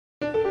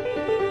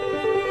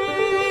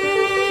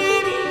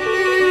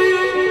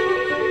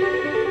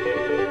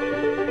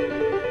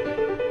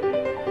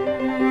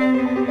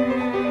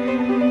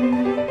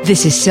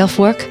This is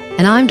SelfWork,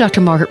 and I'm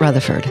Dr. Margaret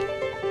Rutherford.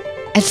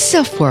 At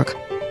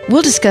SelfWork,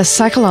 we'll discuss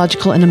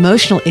psychological and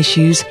emotional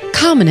issues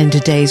common in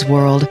today's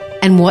world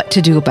and what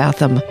to do about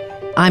them.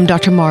 I'm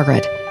Dr.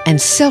 Margaret, and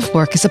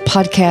SelfWork is a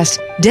podcast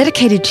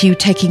dedicated to you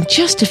taking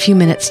just a few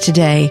minutes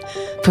today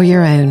for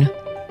your own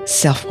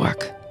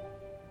self-work.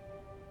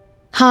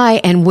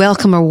 Hi, and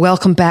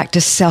welcome back to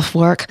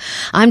SelfWork.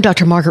 I'm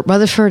Dr. Margaret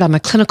Rutherford. I'm a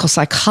clinical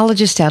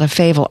psychologist out of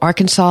Fayetteville,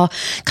 Arkansas.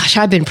 Gosh,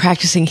 I've been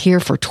practicing here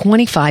for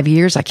 25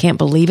 years. I can't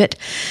believe it.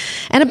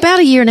 And about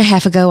a year and a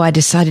half ago, I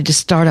decided to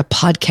start a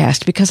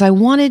podcast because I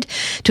wanted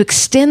to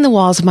extend the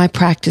walls of my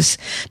practice,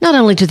 not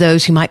only to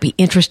those who might be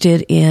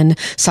interested in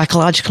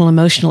psychological and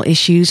emotional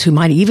issues, who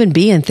might even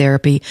be in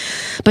therapy,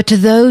 but to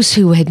those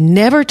who had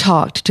never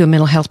talked to a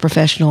mental health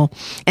professional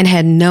and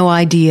had no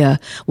idea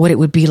what it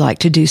would be like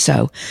to do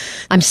so.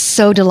 I'm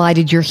so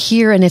delighted you're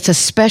here, and it's a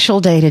special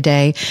day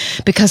today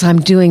because I'm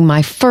doing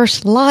my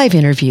first live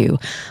interview.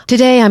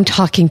 Today I'm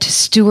talking to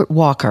Stuart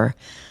Walker,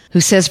 who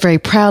says very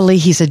proudly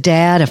he's a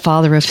dad, a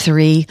father of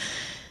 3.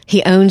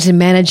 He owns and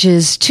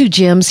manages 2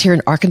 gyms here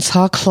in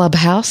Arkansas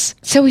Clubhouse,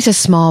 so he's a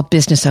small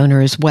business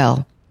owner as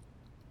well.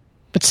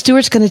 But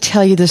Stuart's going to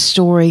tell you the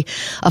story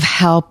of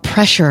how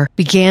pressure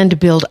began to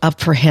build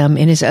up for him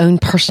in his own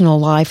personal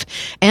life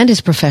and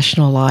his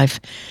professional life.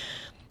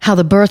 How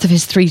the birth of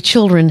his 3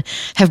 children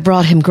have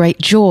brought him great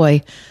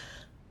joy,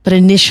 but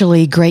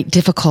initially great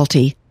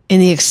difficulty in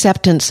the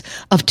acceptance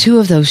of 2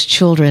 of those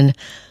children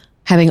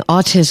having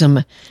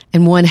autism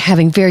and one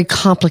having very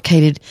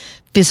complicated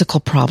physical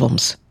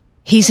problems.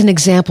 He's an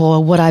example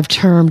of what I've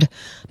termed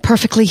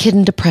perfectly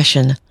hidden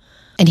depression,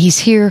 and he's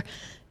here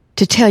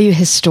to tell you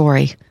his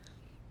story.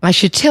 I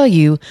should tell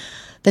you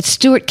that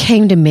Stuart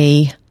came to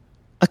me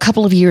a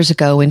couple of years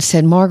ago and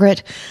said,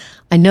 "Margaret,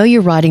 I know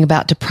you're writing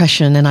about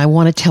depression and I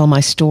want to tell my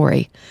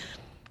story."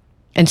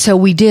 And so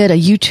we did a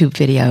YouTube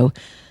video.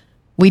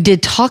 We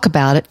did talk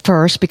about it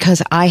first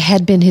because I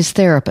had been his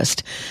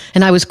therapist,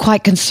 and I was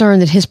quite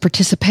concerned that his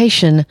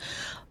participation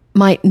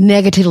might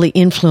negatively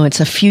influence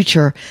a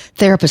future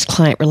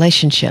therapist-client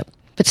relationship.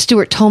 But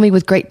Stuart told me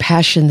with great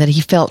passion that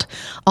he felt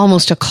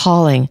almost a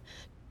calling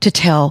to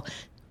tell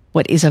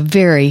what is a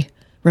very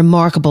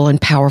remarkable and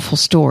powerful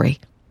story.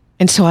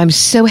 And so I'm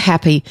so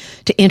happy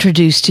to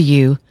introduce to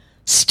you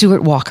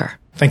Stuart Walker.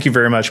 Thank you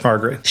very much,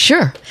 Margaret.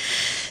 Sure.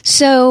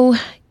 So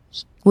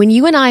when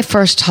you and I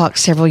first talked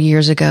several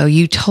years ago,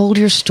 you told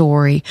your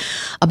story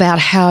about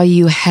how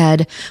you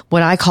had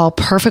what I call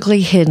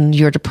perfectly hidden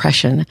your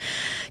depression.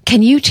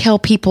 Can you tell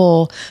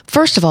people,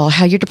 first of all,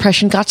 how your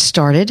depression got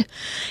started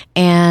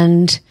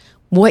and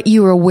what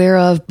you were aware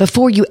of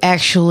before you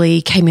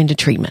actually came into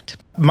treatment?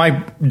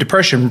 My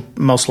depression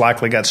most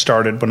likely got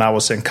started when I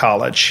was in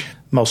college.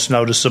 Most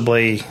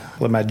noticeably,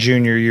 in my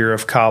junior year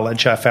of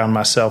college, I found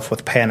myself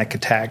with panic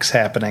attacks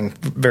happening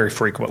very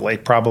frequently,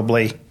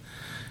 probably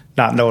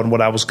not knowing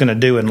what I was going to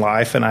do in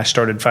life. And I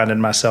started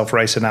finding myself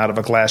racing out of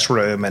a glass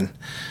room. And,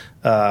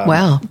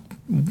 wow.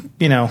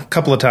 You know, a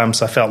couple of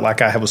times I felt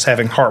like I was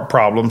having heart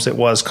problems. It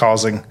was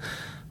causing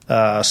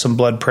some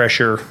blood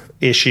pressure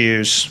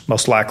issues,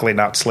 most likely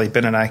not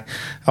sleeping. And I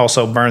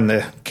also burned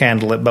the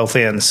candle at both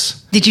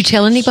ends. Did you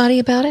tell anybody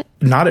about it?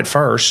 Not at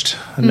first,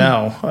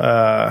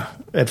 no.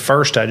 At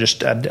first, I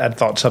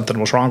thought something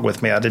was wrong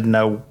with me. I didn't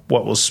know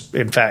what was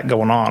in fact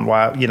going on,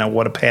 why,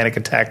 what a panic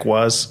attack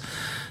was.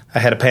 I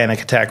had a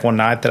panic attack one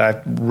night that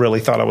I really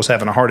thought I was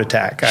having a heart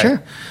attack.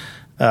 Sure.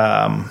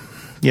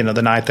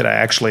 The night that I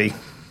actually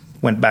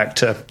went back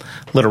to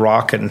Little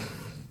Rock and,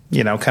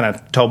 kind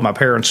of told my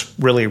parents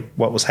really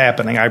what was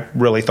happening. I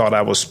really thought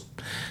I was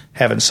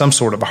having some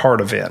sort of a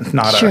heart event,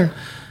 not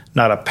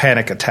a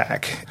panic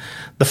attack.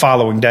 The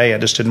following day, I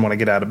just didn't want to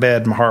get out of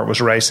bed. My heart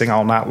was racing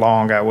all night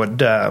long. I would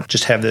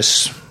just have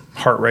this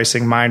heart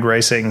racing, mind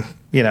racing,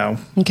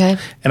 Okay.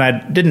 And I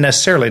didn't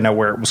necessarily know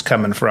where it was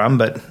coming from,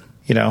 but,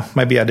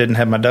 maybe I didn't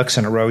have my ducks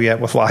in a row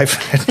yet with life.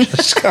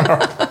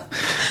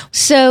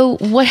 So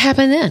what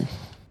happened then?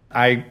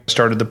 I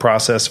started the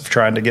process of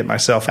trying to get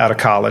myself out of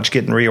college,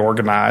 getting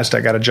reorganized. I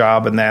got a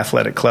job in the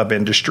athletic club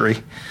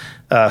industry,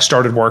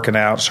 started working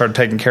out, started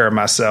taking care of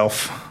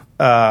myself.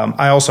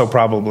 I also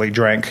probably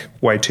drank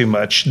way too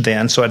much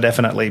then, so I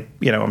definitely,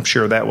 I'm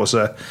sure that was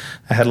I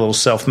had a little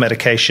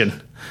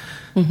self-medication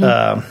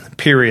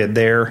period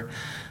there.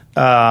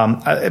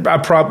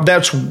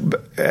 That's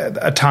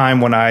a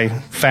time when I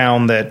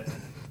found that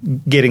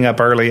getting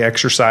up early,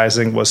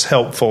 exercising was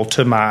helpful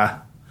to my,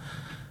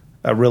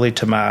 I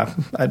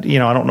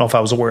don't know if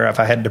I was aware if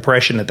I had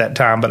depression at that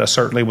time, but I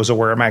certainly was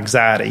aware of my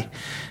anxiety.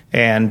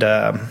 And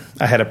I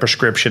had a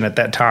prescription at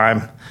that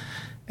time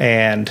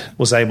and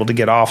was able to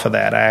get off of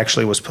that. I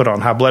actually was put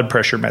on high blood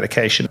pressure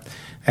medication.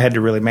 I had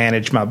to really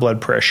manage my blood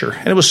pressure.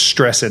 And it was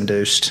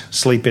stress-induced,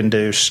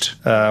 sleep-induced,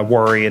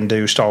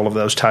 worry-induced, all of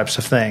those types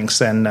of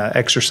things. And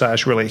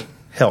exercise really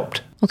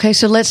helped. Okay,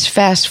 so let's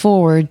fast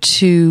forward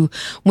to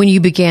when you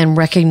began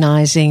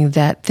recognizing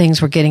that things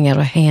were getting out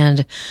of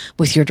hand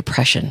with your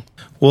depression.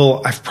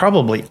 Well, I've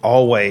probably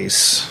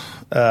always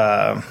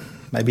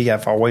maybe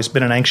I've always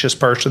been an anxious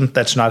person.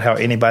 That's not how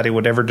anybody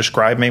would ever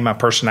describe me. My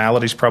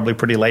personality's probably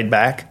pretty laid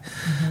back.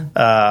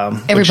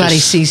 Everybody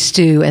sees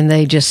Stu and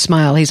they just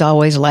smile. He's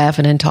always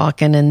laughing and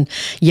talking and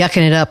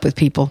yucking it up with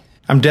people.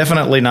 I'm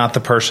definitely not the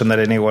person that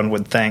anyone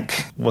would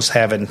think was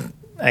having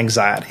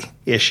anxiety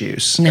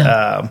issues.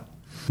 No.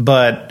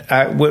 But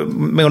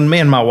when me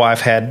and my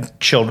wife had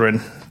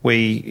children,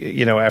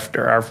 we,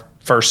 after our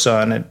first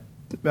son at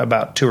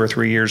about 2 or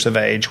 3 years of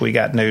age, we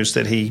got news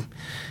that he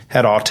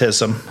had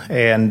autism,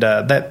 and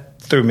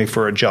that threw me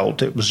for a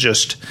jolt. It was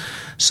just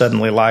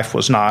suddenly life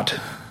was not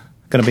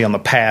going to be on the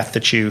path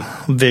that you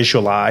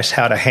visualize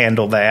how to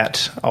handle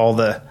that, all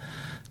the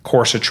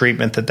course of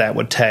treatment that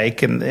would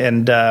take.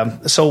 And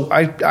so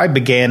I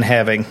began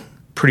having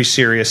pretty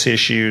serious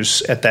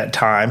issues at that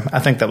time. I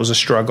think that was a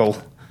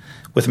struggle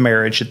with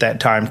marriage at that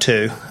time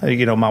too.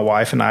 My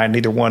wife and I,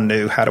 neither one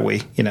knew how do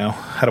we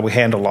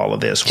handle all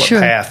of this, what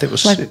path it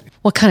was. Like,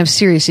 what kind of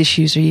serious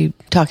issues are you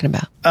talking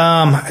about?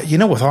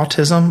 With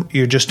autism,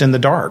 you're just in the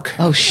dark.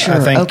 Oh, sure. I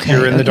think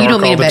you're in the dark all the time. You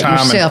don't mean about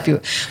yourself.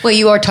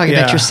 You are talking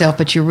about yourself,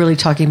 but you're really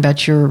talking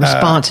about your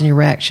response and your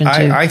reaction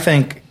too. I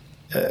think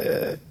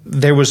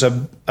there was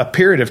a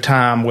period of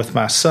time with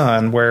my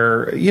son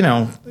where,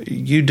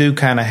 you do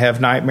kind of have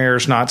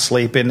nightmares, not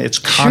sleeping. It's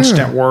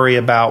constant worry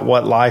about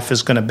what life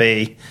is going to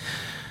be.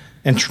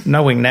 And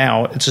knowing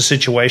now it's a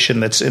situation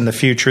that's in the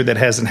future that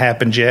hasn't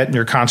happened yet, and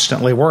you're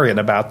constantly worrying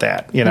about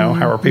that.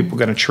 How are people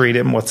going to treat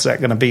him? What's that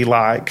going to be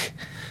like?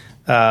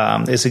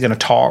 Is he going to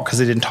talk? Because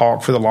he didn't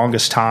talk for the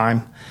longest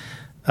time.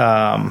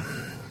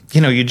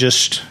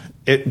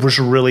 It was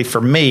really,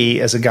 for me,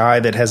 as a guy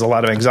that has a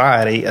lot of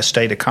anxiety, a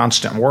state of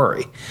constant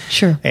worry.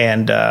 Sure.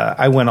 And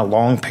I went a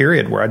long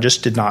period where I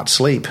just did not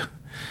sleep.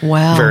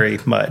 Wow. Very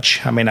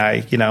much. I mean,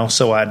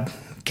 so I'd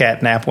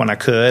cat nap when I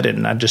could,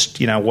 and I just,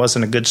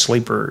 wasn't a good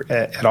sleeper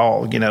at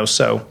all,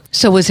 so.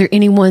 So was there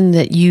anyone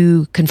that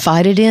you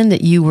confided in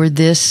that you were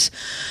this,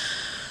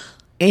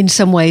 in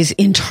some ways,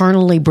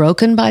 internally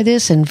broken by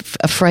this and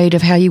afraid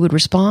of how you would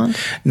respond?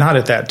 Not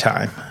at that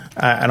time.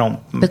 I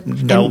don't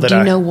know that. Do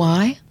you know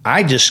why?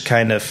 I just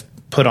kind of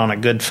put on a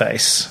good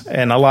face,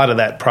 and a lot of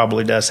that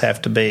probably does have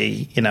to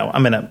be,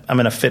 I'm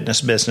in a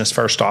fitness business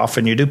first off,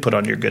 and you do put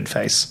on your good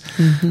face.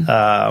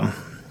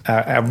 Mm-hmm.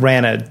 I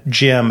ran a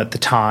gym at the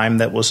time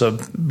that was a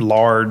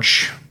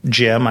large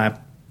gym. I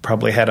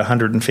probably had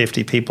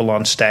 150 people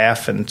on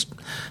staff and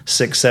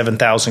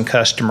 6,000-7,000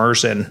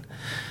 customers, and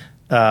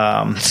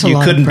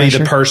you couldn't be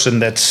the person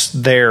that's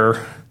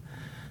there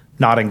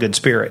not in good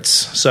spirits.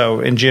 So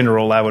in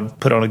general, I would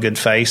put on a good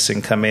face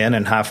and come in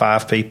and high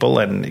five people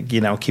and,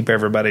 keep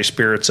everybody's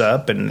spirits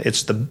up. And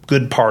it's the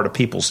good part of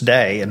people's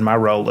day. And my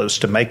role is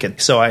to make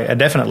it. So I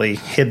definitely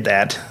hid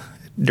that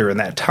during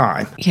that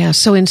time. Yeah.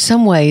 So in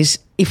some ways,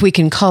 if we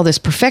can call this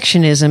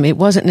perfectionism, it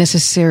wasn't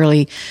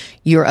necessarily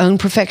your own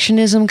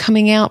perfectionism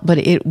coming out, but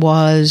it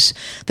was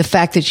the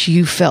fact that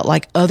you felt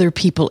like other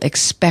people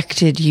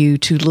expected you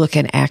to look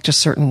and act a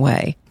certain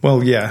way.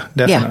 Well, yeah,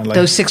 definitely. Yeah,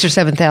 those 6,000 or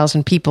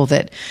 7,000 people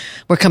that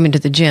were coming to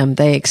the gym,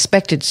 they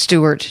expected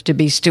Stuart to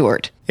be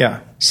Stuart.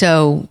 Yeah.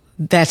 So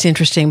that's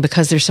interesting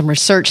because there's some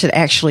research that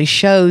actually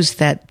shows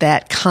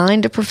that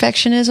kind of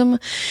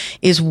perfectionism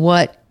is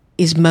what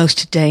is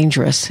most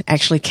dangerous,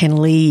 actually can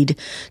lead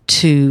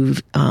to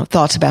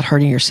thoughts about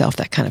hurting yourself,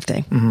 that kind of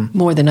thing,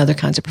 more than other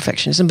kinds of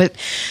perfectionism. But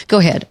go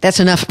ahead. That's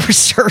enough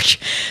research.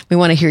 We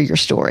want to hear your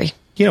story.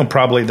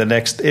 Probably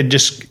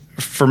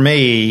for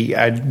me,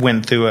 I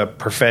went through a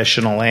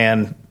professional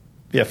and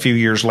a few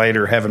years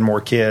later having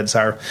more kids.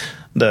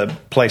 The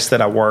place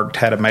that I worked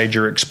had a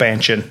major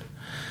expansion,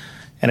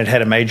 and it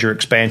had a major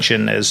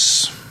expansion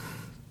as,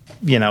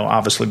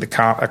 obviously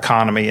the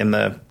economy in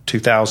the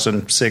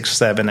 2006,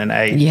 7, and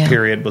 8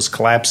 period was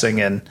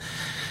collapsing, and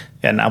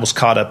I was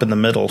caught up in the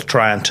middle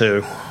trying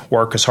to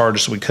work as hard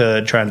as we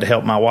could, trying to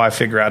help my wife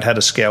figure out how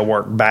to scale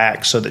work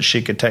back so that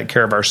she could take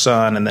care of our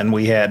son. And then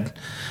we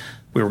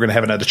were going to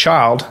have another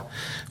child,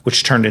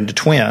 which turned into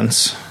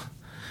twins.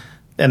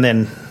 And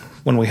then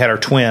when we had our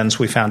twins,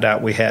 we found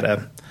out we had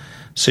a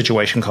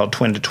situation called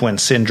twin-to-twin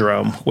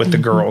syndrome with the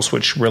girls,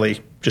 which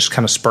really just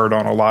kind of spurred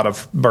on a lot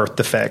of birth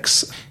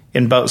defects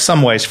in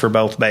some ways for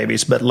both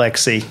babies. But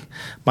Lexi,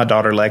 my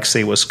daughter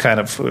Lexi,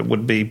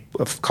 would be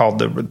called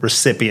the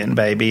recipient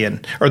baby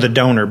or the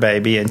donor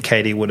baby, and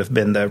Katie would have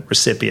been the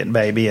recipient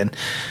baby. And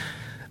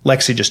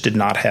Lexi just did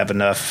not have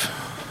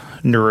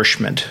enough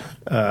nourishment,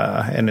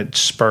 and it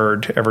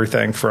spurred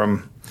everything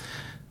from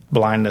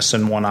blindness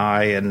in one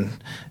eye and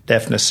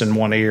deafness in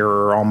one ear,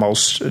 or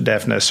almost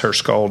deafness. Her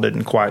skull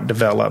didn't quite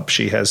develop.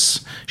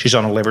 She's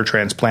on a liver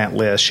transplant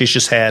list. She's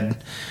just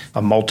had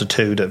a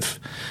multitude of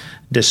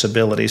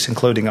disabilities,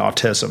 including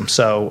autism.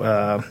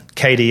 So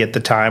Katie at the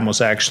time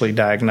was actually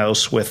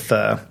diagnosed with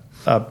a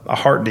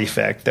heart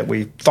defect that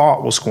we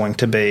thought was going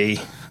to be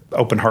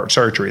open heart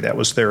surgery. That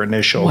was their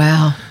initial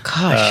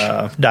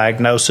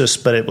diagnosis,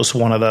 but it was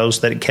one of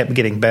those that it kept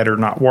getting better,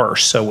 not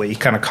worse. So we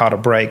kind of caught a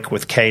break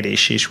with Katie.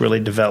 She's really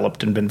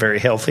developed and been very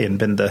healthy and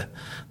been the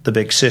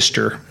big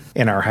sister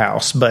in our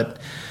house. But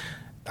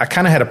I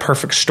kind of had a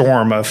perfect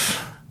storm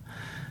of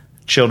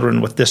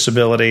children with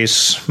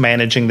disabilities,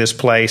 managing this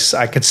place.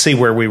 I could see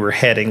where we were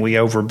heading. We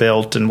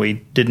overbuilt, and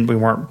we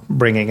weren't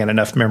bringing in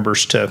enough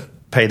members to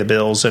pay the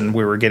bills, and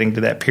we were getting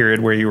to that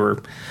period where you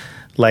were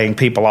laying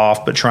people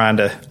off, but trying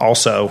to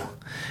also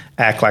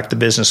act like the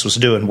business was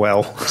doing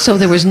well. So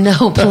there was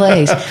no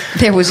place.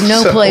 There was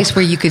no place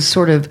where you could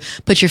sort of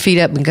put your feet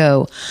up and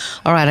go,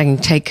 all right, I can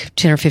take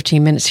 10 or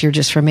 15 minutes here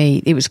just for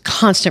me. It was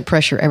constant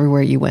pressure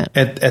everywhere you went.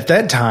 At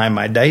that time,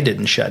 my day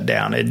didn't shut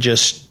down.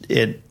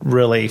 It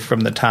really,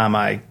 from the time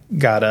I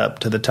got up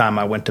to the time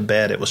I went to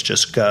bed, it was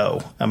just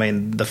go. I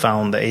mean, the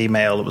phone, the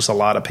email, it was a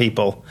lot of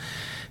people.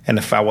 And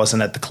if I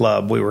wasn't at the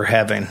club, we were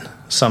having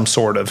some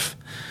sort of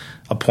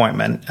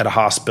appointment at a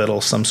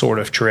hospital, some sort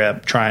of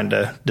trip, trying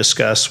to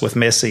discuss with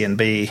Missy and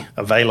be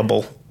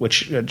available,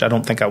 which I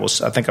don't think I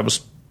was. I think I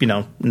was,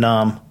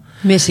 numb.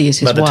 Missy is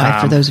his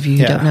wife, for those of you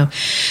who don't know.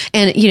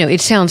 And,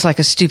 it sounds like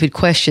a stupid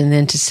question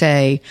then to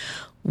say,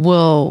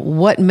 well,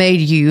 what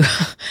made you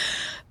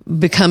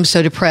become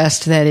so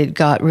depressed that it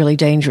got really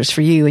dangerous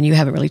for you? And you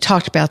haven't really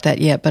talked about that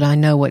yet, but I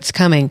know what's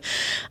coming.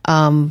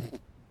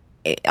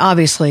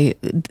 Obviously,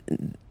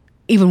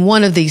 even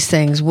one of these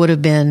things would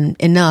have been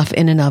enough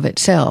in and of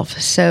itself.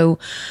 So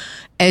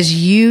as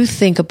you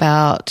think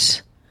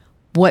about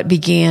what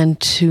began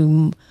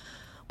to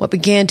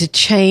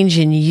change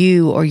in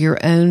you, or your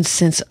own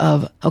sense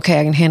of, okay,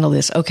 I can handle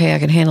this. Okay, I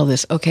can handle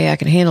this. Okay, I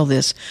can handle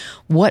this.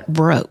 What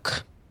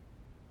broke?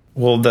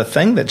 Well, the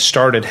thing that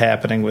started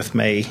happening with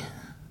me,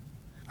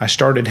 I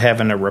started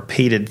having a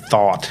repeated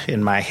thought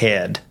in my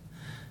head.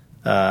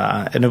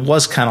 And it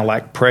was kind of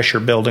like pressure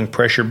building.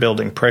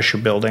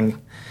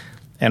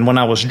 And when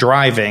I was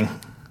driving,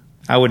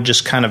 I would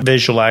just kind of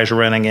visualize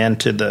running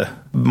into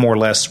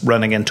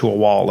a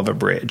wall of a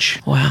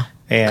bridge. Wow.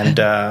 And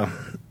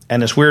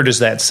and as weird as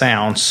that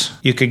sounds,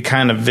 you could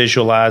kind of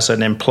visualize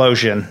an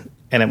implosion,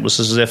 and it was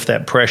as if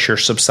that pressure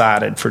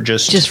subsided for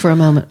just for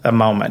a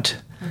moment.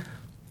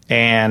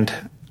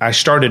 And I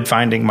started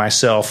finding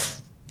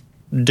myself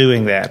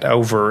doing that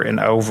over and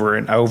over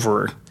and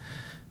over.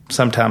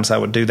 Sometimes I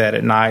would do that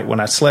at night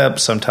when I slept,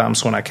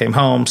 sometimes when I came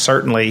home,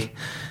 certainly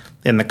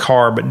in the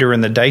car, but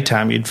during the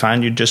daytime, you'd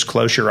just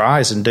close your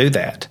eyes and do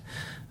that.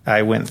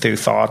 I went through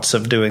thoughts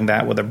of doing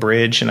that with a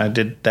bridge, and I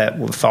did that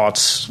with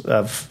thoughts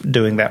of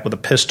doing that with a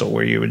pistol,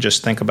 where you would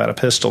just think about a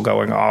pistol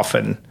going off.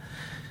 And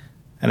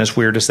as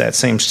weird as that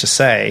seems to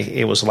say,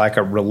 it was like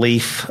a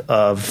relief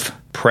of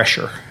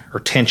pressure or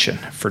tension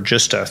for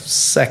just a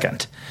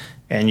second.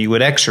 And you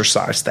would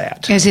exercise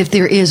that. As if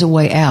there is a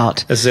way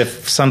out. As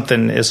if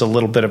something is a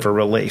little bit of a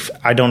relief.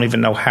 I don't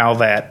even know how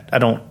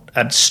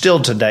I still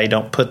today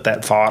don't put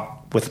that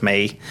thought with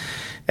me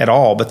at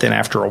all. But then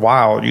after a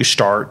while, you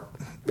start.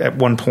 At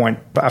one point,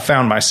 I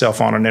found myself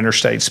on an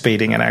interstate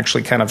speeding, and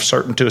actually kind of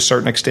to a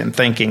certain extent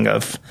thinking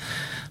of,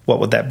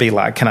 what would that be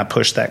like? Can I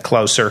push that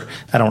closer?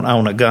 I don't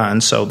own a gun,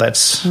 so that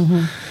was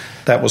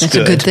That's good. That's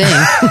a good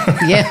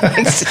thing. Yeah,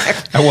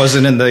 exactly. I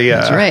wasn't in the.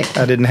 That's right.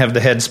 I didn't have the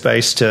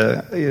headspace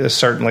to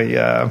certainly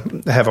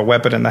have a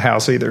weapon in the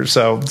house either.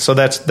 So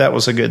that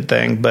was a good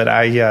thing. But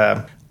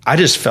I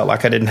just felt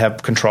like I didn't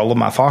have control of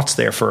my thoughts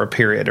there for a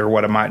period, or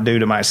what I might do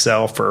to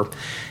myself,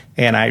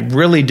 and I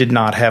really did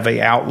not have an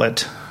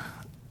outlet.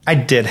 I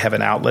did have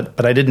an outlet,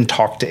 but I didn't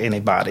talk to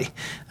anybody.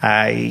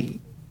 I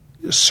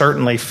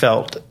certainly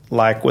felt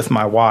like with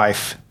my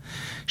wife,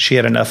 she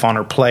had enough on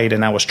her plate,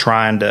 and I was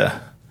trying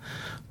to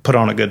put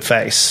on a good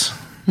face.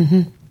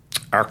 Mm-hmm.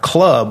 Our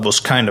club was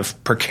kind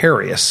of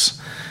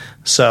precarious,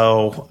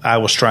 so I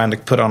was trying to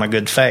put on a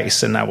good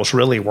face, and I was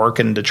really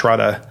working to try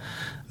to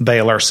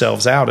bail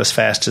ourselves out as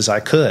fast as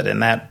I could,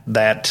 and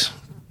that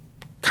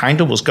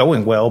kind of was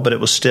going well, but it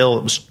was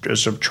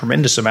a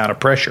tremendous amount of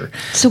pressure.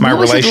 So my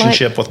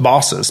relationship with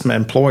bosses, my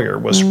employer,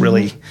 was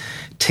really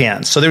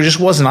tense. So there just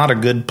was not a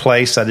good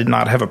place. I did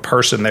not have a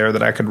person there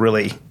that I could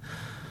really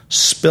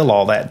spill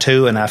all that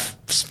to, and I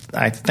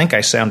think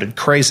I sounded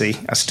crazy.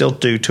 I still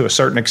do to a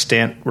certain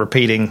extent.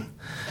 Repeating,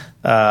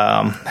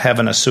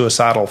 having a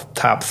suicidal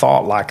type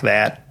thought like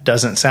that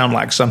doesn't sound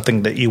like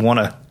something that you want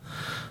to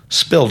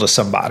spill to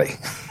somebody.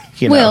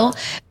 Well,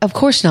 of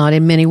course not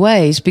in many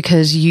ways,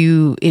 because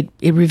it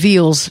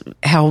reveals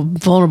how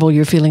vulnerable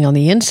you're feeling on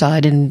the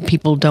inside, and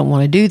people don't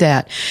want to do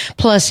that.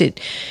 Plus,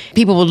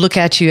 people would look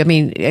at you. I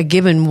mean,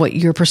 given what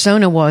your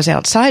persona was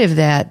outside of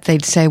that,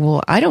 they'd say,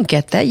 "Well, I don't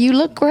get that. You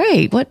look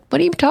great. What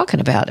are you talking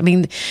about?" I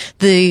mean,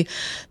 the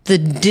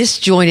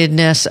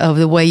disjointedness of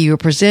the way you were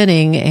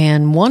presenting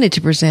and wanted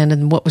to present,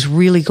 and what was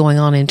really going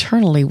on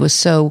internally, was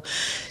so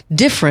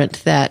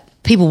different that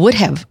people would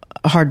have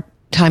a hard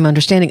time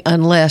understanding,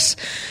 unless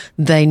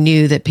they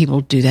knew that people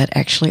do that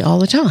actually all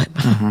the time.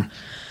 Mm-hmm.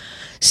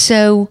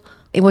 So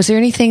was there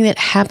anything that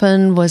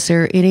happened? Was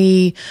there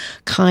any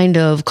kind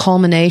of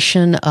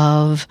culmination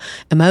of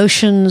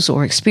emotions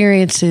or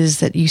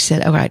experiences that you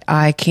said, all right,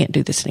 I can't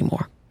do this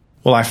anymore?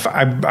 Well,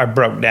 I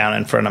broke down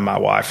in front of my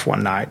wife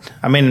one night.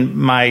 I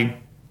mean,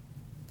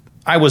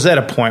 I was at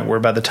a point where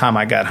by the time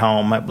I got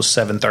home, it was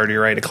 7:30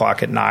 or 8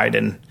 o'clock at night,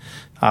 and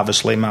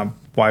obviously my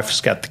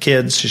wife's got the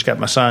kids, she's got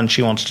my son,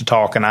 she wants to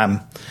talk, and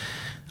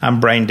I'm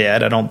brain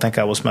dead. I don't think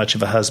I was much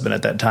of a husband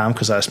at that time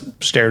because I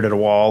stared at a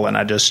wall and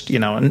I just,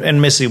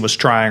 and Missy was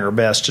trying her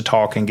best to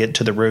talk and get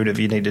to the root of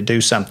you need to do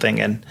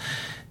something. And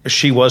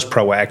she was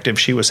proactive.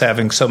 She was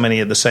having so many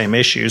of the same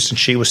issues and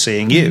she was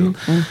seeing you.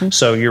 Mm-hmm.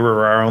 So you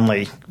were our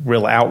only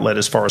real outlet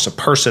as far as a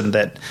person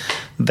that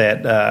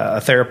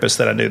a therapist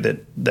that I knew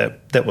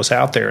that was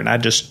out there. And I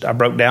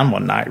broke down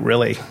one night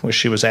really when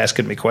she was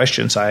asking me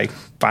questions. I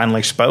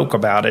finally spoke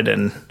about it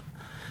and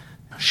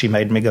she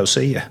made me go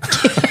see you.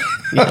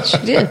 Yes,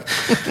 she did.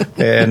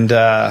 And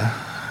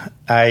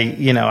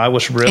I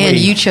was really... And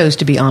you chose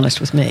to be honest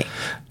with me.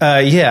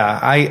 Yeah,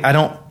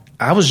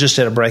 I was just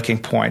at a breaking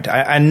point.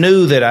 I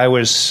knew that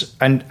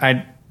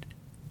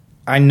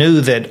I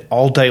knew that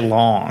all day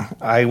long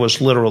I was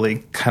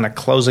literally kind of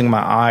closing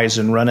my eyes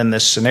and running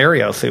this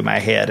scenario through my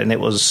head. And it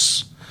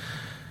was,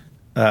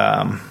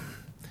 in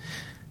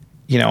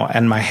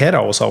my head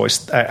I was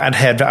always...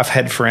 I've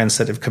had friends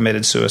that have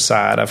committed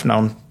suicide. I've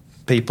known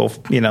people,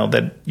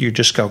 that you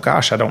just go,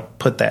 gosh, I don't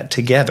put that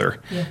together.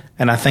 Yeah.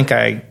 And I think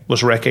I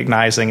was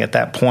recognizing at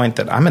that point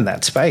that I'm in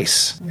that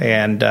space. Mm-hmm.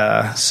 And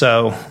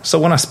so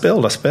when I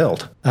spilled, I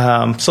spilled.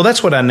 So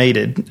that's what I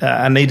needed.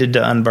 I needed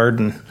to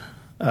unburden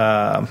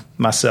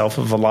myself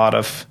of a lot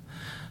of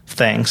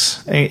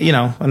things,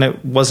 and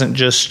it wasn't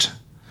just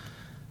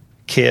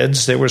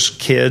kids. There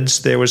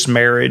was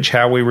marriage,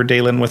 how we were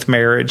dealing with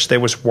marriage. There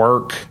was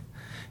work.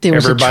 There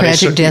was a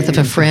tragic death of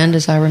a friend,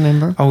 as I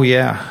remember. Oh,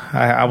 yeah.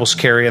 I was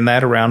carrying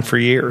that around for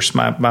years.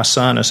 My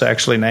son is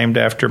actually named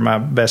after my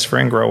best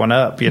friend growing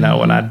up,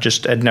 mm-hmm. and I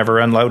just had never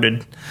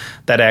unloaded.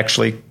 That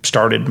actually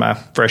started my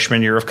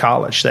freshman year of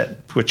college,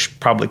 which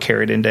probably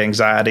carried into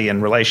anxiety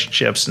and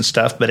relationships and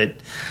stuff. But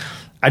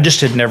I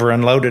just had never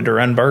unloaded or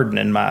unburdened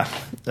in my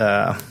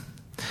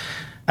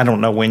I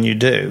don't know when you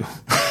do.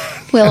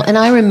 Well, and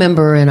I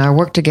remember in our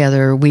work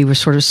together, we were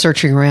sort of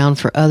searching around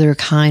for other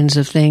kinds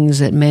of things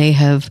that may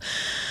have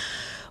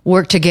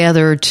worked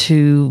together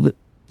to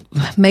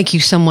make you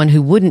someone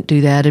who wouldn't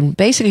do that. And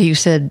basically you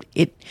said,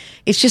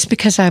 it's just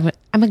because I'm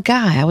a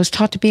guy. I was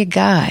taught to be a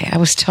guy. I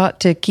was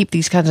taught to keep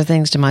these kinds of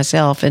things to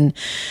myself and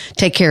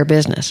take care of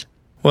business.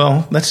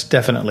 Well, that's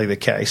definitely the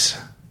case.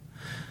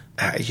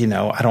 I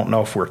don't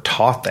know if we're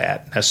taught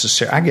that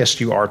necessarily. I guess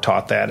you are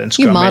taught that in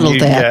school. You modeled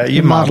that. Yeah,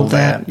 you modeled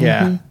that. Mm-hmm.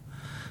 Yeah.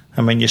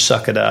 I mean, you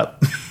suck it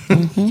up,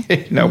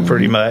 mm-hmm.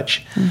 Pretty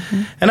much.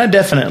 Mm-hmm. And I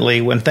definitely,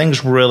 when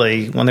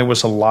there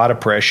was a lot of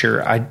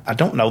pressure, I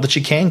don't know that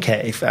you can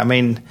cave. I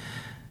mean,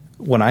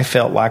 when I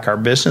felt like our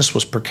business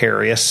was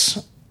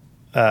precarious,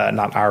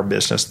 not our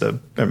business, the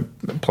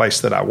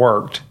place that I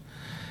worked,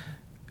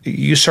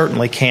 you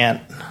certainly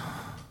can't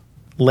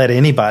let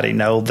anybody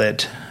know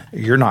that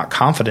you're not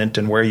confident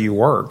in where you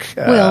work.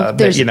 And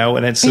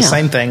it's the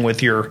same thing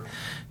with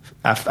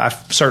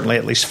I've certainly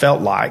at least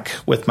felt like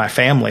with my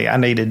family, I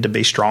needed to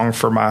be strong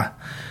for my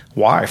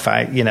wife.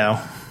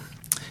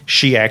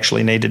 She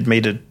actually needed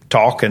me to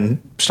talk and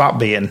stop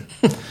being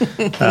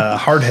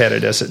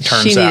hard-headed, as it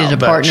turns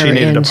out. She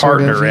needed a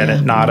partner in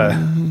it, not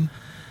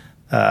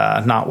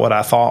what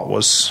I thought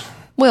was.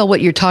 Well,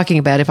 what you're talking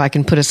about, if I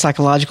can put a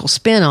psychological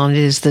spin on it,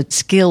 is the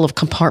skill of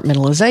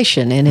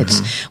compartmentalization. And it's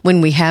when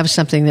we have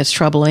something that's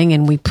troubling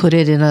and we put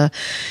it in a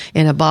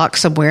box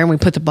somewhere and we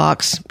put the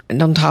box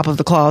on top of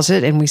the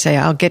closet and we say,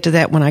 I'll get to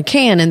that when I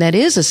can. And that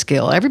is a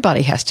skill.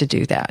 Everybody has to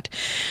do that.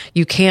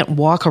 You can't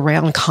walk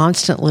around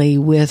constantly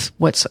with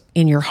what's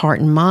in your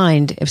heart and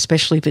mind,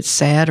 especially if it's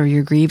sad or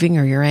you're grieving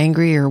or you're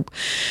angry or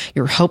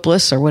you're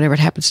hopeless or whatever it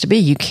happens to be.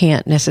 You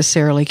can't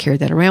necessarily carry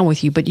that around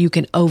with you, but you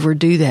can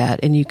overdo that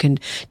and you can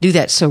do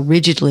that so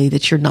rigidly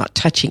that you're not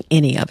touching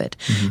any of it.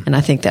 Mm-hmm. And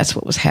I think that's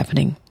what was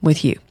happening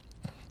with you.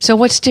 So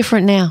what's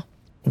different now?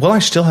 Well, I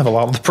still have a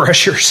lot of the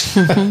pressures.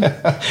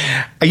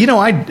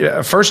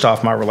 Mm-hmm. First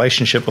off, my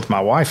relationship with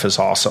my wife is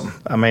awesome.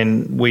 I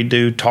mean, we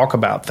do talk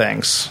about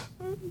things,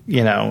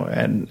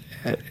 and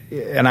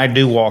I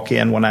do walk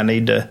in when I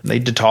need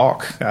to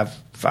talk. I've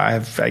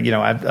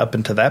up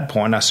until that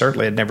point, I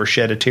certainly had never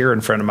shed a tear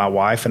in front of my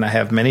wife, and I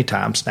have many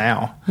times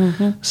now.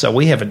 Mm-hmm. So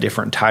we have a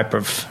different type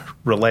of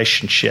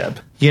relationship.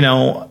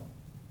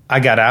 I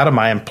got out of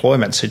my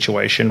employment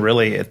situation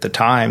really at the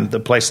time. The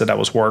place that I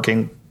was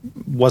working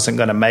wasn't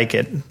going to make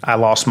it. I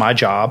lost my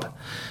job.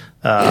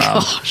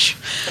 Gosh.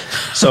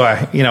 So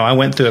I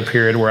went through a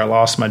period where I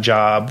lost my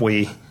job.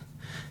 We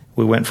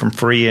went from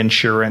free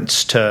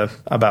insurance to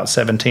about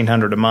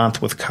 $1,700 a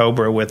month with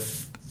COBRA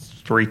with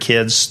 3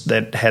 kids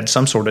that had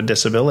some sort of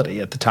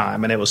disability at the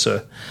time. And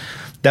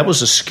that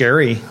was a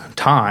scary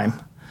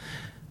time.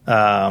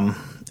 And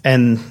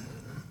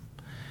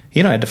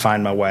I had to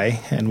find my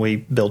way, and we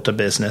built a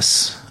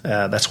business.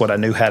 That's what I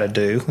knew how to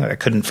do. I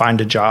couldn't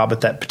find a job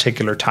at that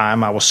particular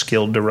time. I was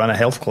skilled to run a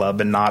health club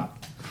and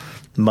not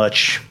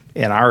much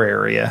in our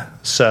area.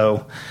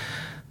 So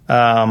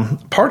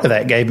part of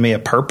that gave me a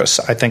purpose,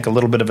 I think a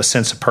little bit of a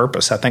sense of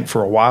purpose. I think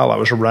for a while I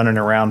was running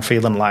around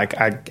feeling like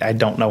I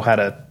don't know how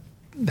to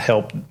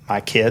help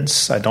my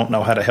kids. I don't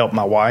know how to help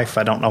my wife.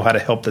 I don't know how to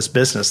help this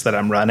business that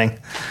I'm running.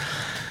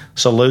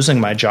 So losing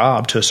my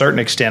job, to a certain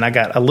extent, I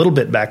got a little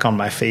bit back on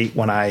my feet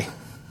when I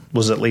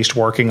was at least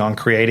working on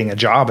creating a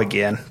job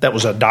again. That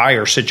was a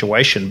dire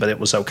situation, but it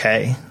was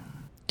okay.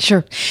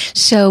 Sure.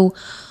 So,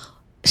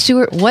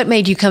 Stuart, what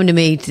made you come to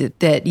me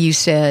that you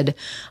said,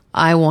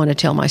 I want to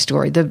tell my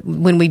story,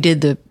 when we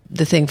did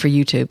the thing for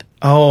YouTube?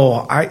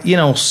 Oh,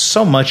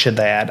 so much of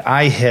that,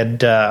 I had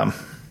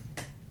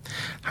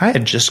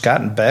just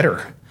gotten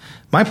better.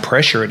 My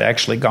pressure had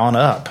actually gone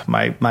up.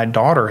 My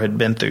daughter had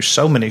been through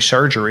so many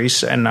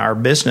surgeries, and our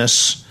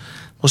business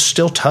was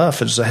still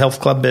tough. It was a health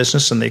club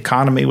business, and the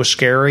economy was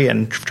scary,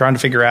 and trying to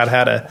figure out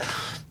how to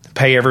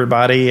pay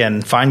everybody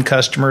and find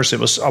customers. It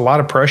was a lot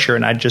of pressure,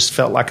 and I just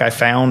felt like I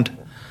found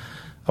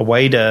a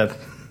way to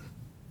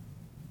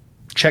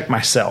check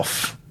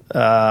myself.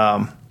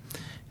 And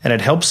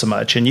it helped so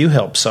much, and you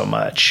helped so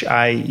much.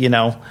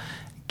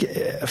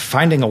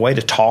 Finding a way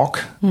to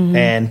talk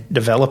and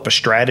develop a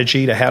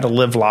strategy to how to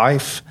live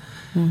life.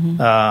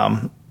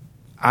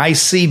 I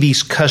see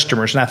these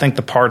customers, and I think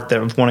the part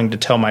that of wanting to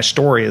tell my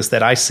story is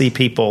that I see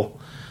people,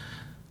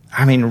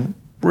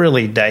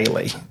 really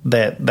daily,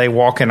 that they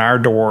walk in our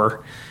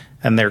door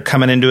and they're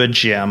coming into a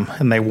gym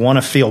and they want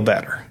to feel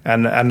better.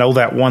 And I know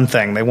that one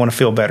thing, they want to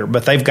feel better,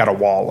 but they've got a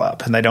wall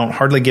up and they don't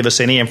hardly give us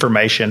any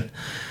information.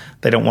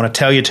 They don't want to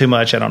tell you too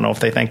much. I don't know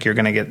if they think you're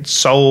going to get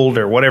sold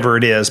or whatever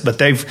it is, but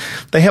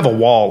they have a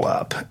wall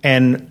up.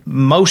 And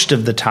most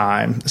of the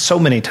time, so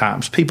many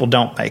times, people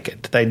don't make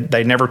it.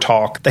 They never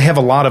talk. They have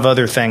a lot of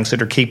other things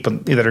that are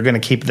going to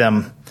keep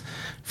them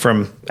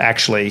from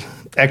actually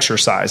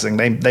exercising.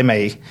 They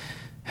may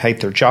hate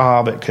their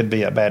job. It could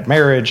be a bad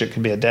marriage. It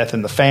could be a death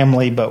in the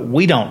family, but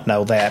we don't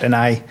know that. And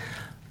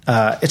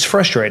it's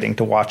frustrating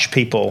to watch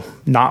people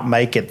not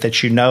make it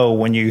that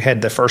when you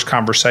had the first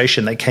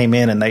conversation, they came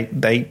in and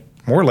they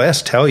more or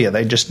less tell you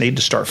they just need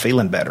to start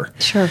feeling better.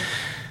 Sure.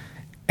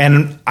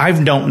 And I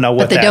don't know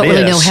what that is. But they don't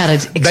really know how to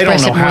express it. They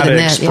don't know how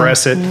to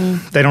express it.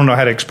 Mm. They don't know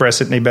how to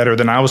express it any better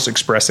than I was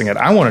expressing it.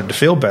 I wanted to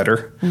feel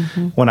better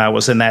when I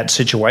was in that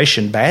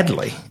situation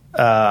badly.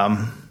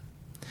 I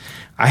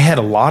had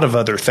a lot of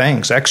other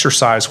things.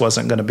 Exercise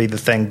wasn't going to be the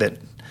thing that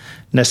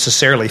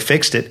necessarily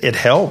fixed it. It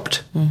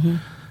helped. And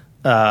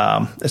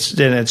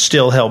it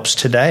still helps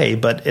today,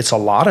 but it's a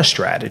lot of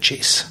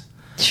strategies.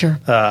 Sure.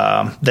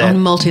 On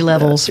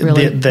multi-levels,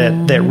 really.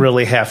 That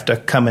really have to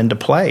come into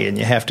play, and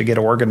you have to get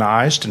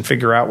organized and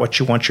figure out what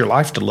you want your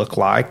life to look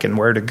like and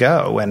where to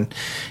go. And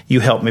you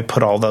helped me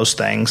put all those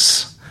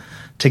things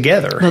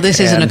together. Well, this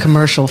isn't a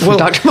commercial for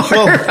Dr.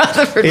 Margaret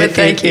Rutherford, but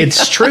thank you.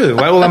 It's true.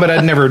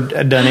 I'd never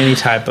done any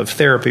type of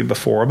therapy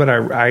before, but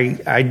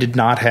I did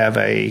not have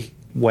a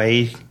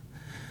way,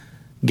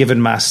 given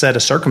my set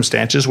of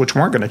circumstances, which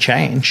weren't going to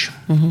change.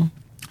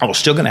 I was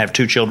still going to have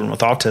 2 children with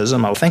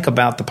autism. I would think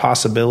about the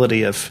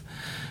possibility of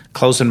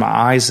closing my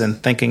eyes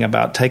and thinking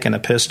about taking a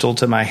pistol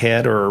to my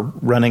head or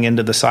running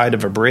into the side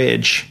of a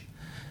bridge,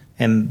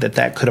 and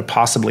that could have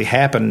possibly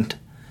happened,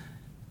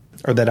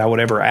 or that I would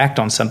ever act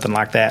on something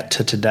like that,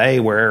 to today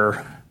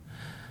where,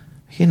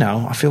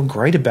 I feel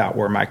great about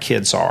where my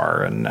kids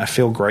are, and I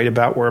feel great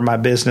about where my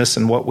business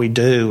and what we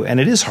do.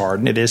 And it is hard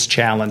and it is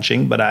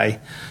challenging, but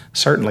I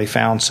certainly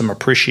found some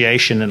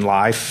appreciation in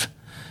life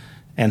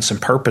and some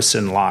purpose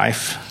in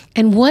life.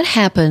 And what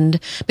happened,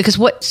 because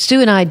what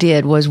Stu and I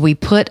did was we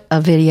put a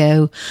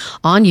video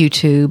on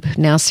YouTube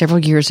now several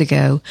years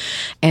ago,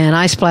 and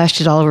I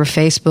splashed it all over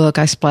Facebook.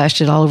 I splashed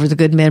it all over the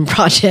Good Men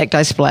Project.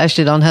 I splashed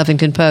it on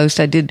Huffington Post.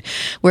 I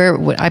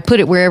put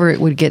it wherever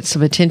it would get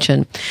some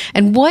attention.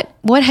 And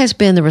what has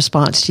been the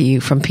response to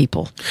you from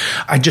people?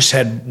 I just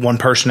had one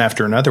person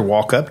after another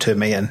walk up to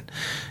me and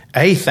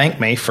thank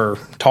me for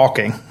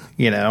talking,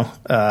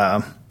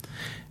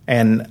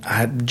 and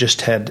I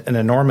just had an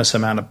enormous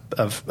amount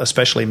of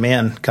especially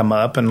men come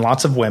up, and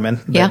lots of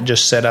women that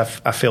just said,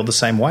 I feel the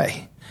same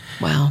way.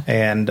 Wow.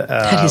 And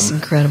that is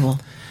incredible.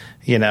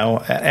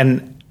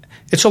 And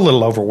it's a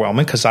little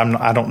overwhelming because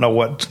I don't know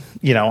what,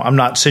 I'm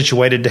not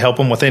situated to help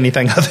them with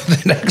anything other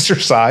than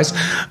exercise,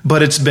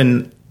 but it's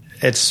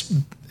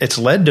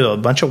led to a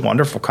bunch of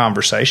wonderful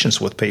conversations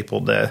with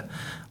people to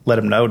let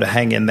them know to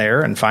hang in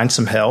there and find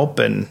some help,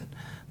 and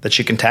that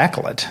you can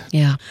tackle it.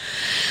 Yeah.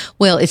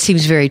 Well, it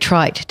seems very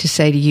trite to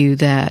say to you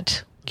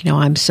that,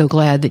 I'm so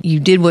glad that you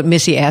did what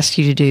Missy asked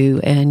you to do,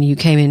 and you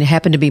came in. It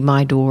happened to be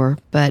my door,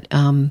 but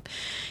and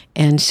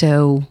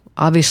so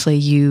obviously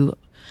you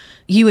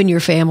and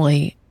your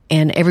family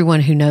and everyone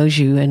who knows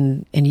you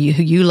and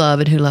who you love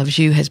and who loves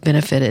you has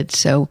benefited.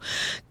 So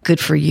good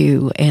for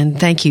you, and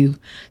thank you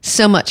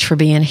so much for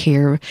being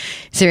here.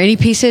 Is there any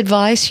piece of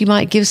advice you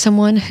might give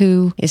someone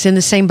who is in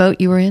the same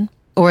boat you were in,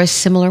 or a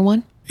similar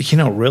one?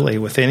 Really,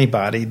 with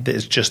anybody,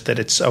 it's just that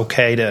it's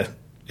okay to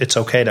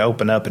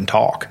open up and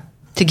talk.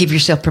 To give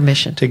yourself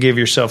permission. To give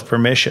yourself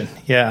permission.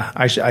 Yeah.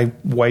 I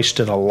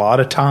wasted a lot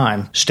of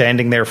time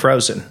standing there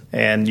frozen,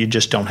 and you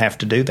just don't have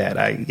to do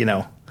that.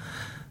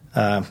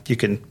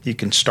 You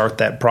can start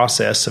that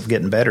process of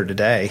getting better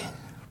today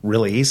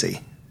really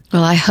easy.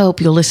 Well, I hope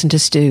you'll listen to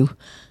Stu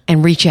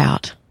and reach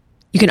out.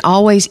 You can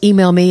always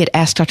email me at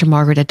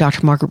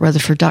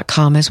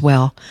askdrmargaret@drmargaretrutherford.com as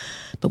well.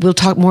 But we'll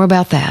talk more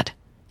about that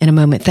in a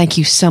moment. Thank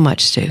you so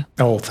much, Stu.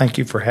 Oh, thank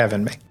you for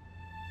having me.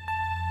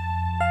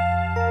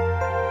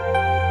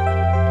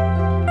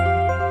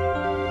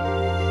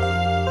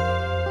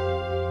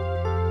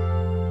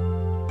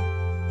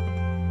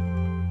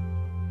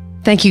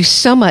 Thank you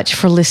so much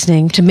for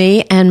listening to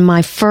me and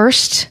my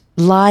first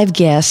live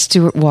guest,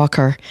 Stuart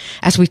Walker,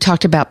 as we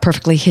talked about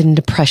perfectly hidden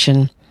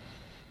depression.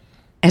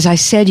 As I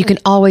said, you can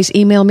always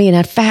email me. And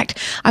in fact,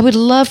 I would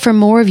love for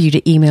more of you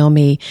to email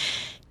me.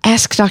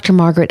 Ask Dr.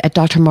 Margaret at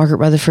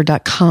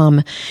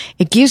drmargaretrutherford.com.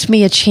 It gives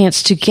me a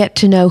chance to get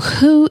to know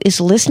who is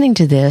listening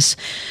to this.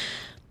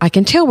 I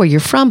can tell where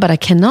you're from, but I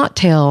cannot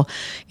tell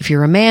if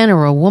you're a man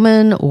or a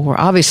woman, or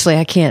obviously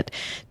I can't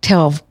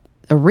tell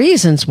the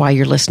reasons why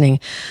you're listening,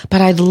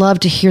 but I'd love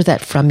to hear that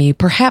from you.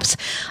 Perhaps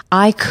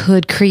I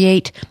could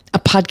create a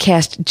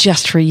podcast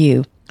just for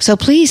you. So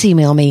please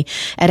email me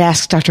at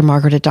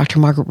askdrmargaret at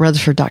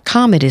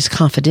drmargaretrutherford.com. It is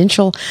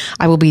confidential.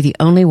 I will be the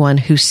only one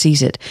who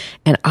sees it,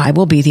 and I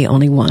will be the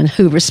only one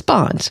who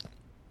responds.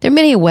 There are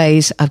many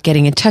ways of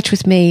getting in touch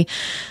with me.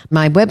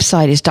 My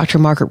website is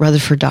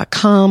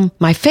drmargaretrutherford.com.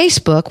 My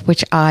Facebook,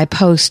 which I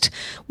post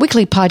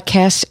weekly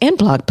podcasts and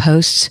blog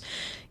posts,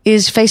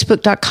 is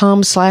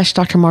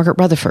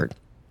facebook.com/drmargaretrutherford.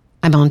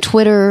 I'm on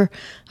Twitter.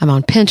 I'm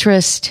on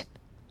Pinterest.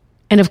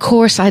 And of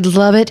course, I'd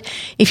love it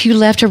if you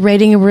left a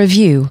rating and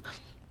review.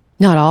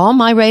 Not all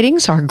my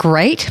ratings are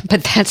great,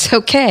 but that's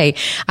okay.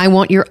 I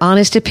want your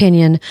honest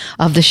opinion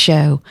of the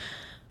show.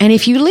 And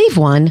if you leave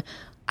one,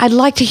 I'd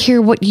like to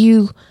hear what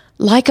you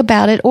like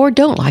about it or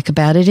don't like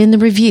about it in the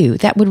review.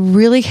 That would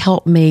really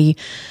help me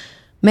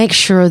make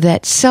sure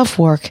that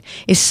self-work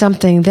is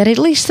something that at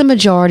least the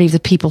majority of the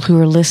people who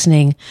are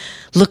listening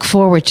look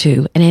forward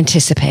to and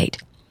anticipate.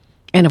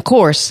 And of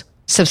course,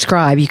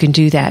 subscribe. You can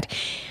do that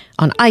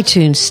on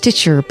iTunes,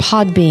 Stitcher,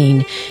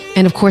 Podbean.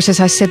 And of course, as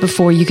I said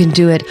before, you can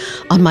do it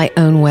on my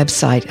own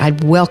website.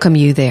 I'd welcome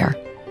you there,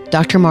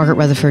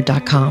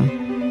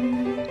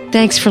 drmargaretrutherford.com.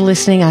 Thanks for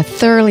listening. I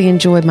thoroughly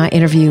enjoyed my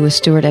interview with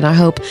Stuart, and I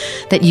hope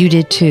that you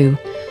did too.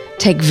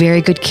 Take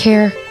very good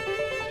care.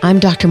 I'm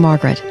Dr.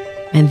 Margaret,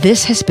 and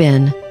this has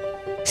been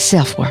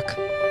SelfWork.